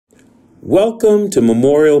Welcome to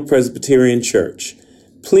Memorial Presbyterian Church.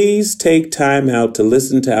 Please take time out to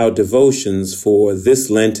listen to our devotions for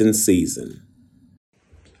this Lenten season.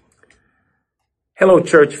 Hello,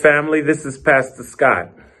 church family. This is Pastor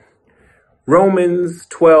Scott. Romans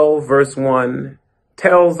 12, verse 1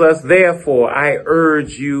 tells us, "Therefore, I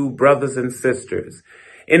urge you, brothers and sisters,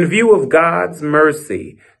 in view of God's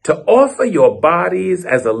mercy, to offer your bodies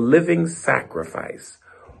as a living sacrifice,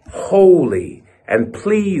 holy and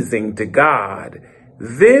pleasing to God.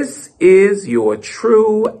 This is your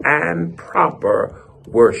true and proper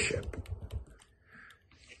worship."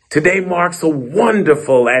 Today marks a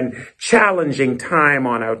wonderful and challenging time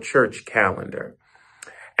on our church calendar.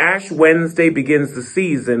 Ash Wednesday begins the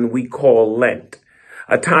season we call Lent,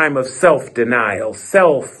 a time of self-denial,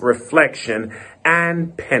 self-reflection,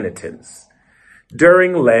 and penitence.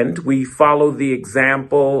 During Lent, we follow the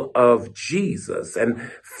example of Jesus and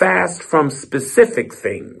fast from specific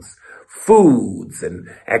things, foods and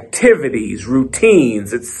activities,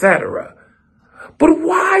 routines, etc. But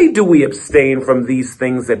why do we abstain from these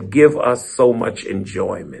things that give us so much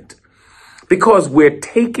enjoyment? Because we're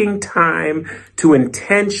taking time to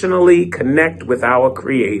intentionally connect with our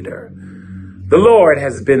Creator. The Lord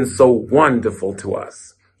has been so wonderful to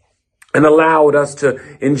us and allowed us to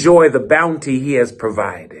enjoy the bounty He has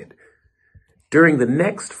provided. During the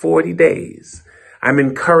next 40 days, I'm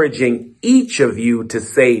encouraging each of you to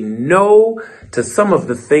say no to some of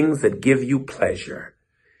the things that give you pleasure,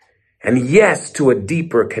 and yes to a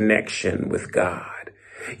deeper connection with God.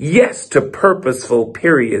 Yes to purposeful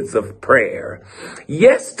periods of prayer.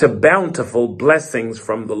 Yes to bountiful blessings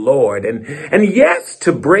from the Lord, and yes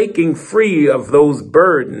to breaking free of those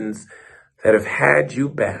burdens that have had you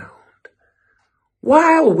bound.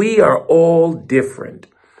 While we are all different,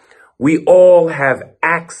 we all have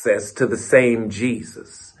access to the same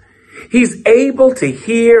Jesus. He's able to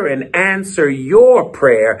hear and answer your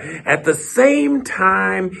prayer at the same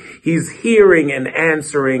time He's hearing and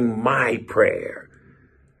answering my prayer.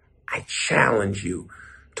 I challenge you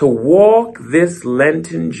to walk this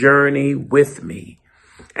Lenten journey with me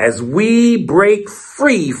as we break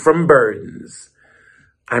free from burdens.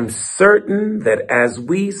 I'm certain that as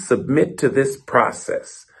we submit to this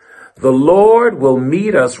process, the Lord will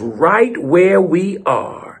meet us right where we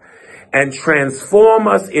are and transform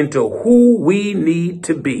us into who we need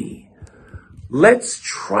to be. Let's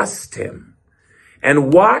trust Him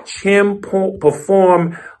and watch Him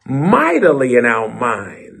perform mightily in our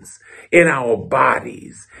minds, in our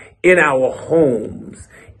bodies, in our homes,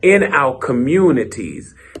 in our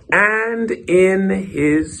communities, and in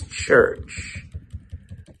His church.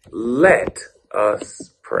 Let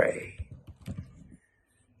us pray.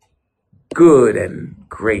 Good and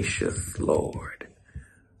gracious Lord,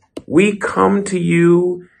 we come to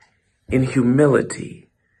you in humility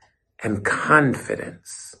and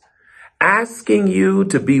confidence, asking you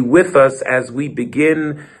to be with us as we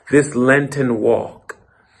begin this Lenten walk.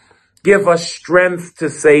 Give us strength to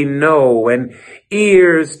say no, and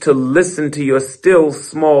ears to listen to your still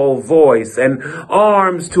small voice, and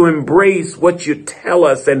arms to embrace what you tell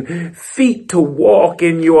us, and feet to walk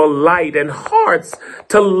in your light, and hearts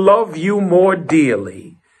to love you more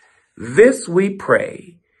dearly. This we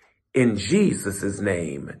pray in Jesus'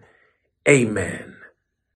 name. Amen.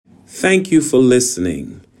 Thank you for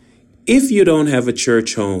listening. If you don't have a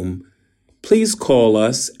church home, please call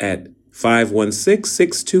us at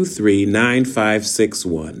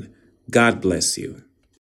 516-623-9561. God bless you.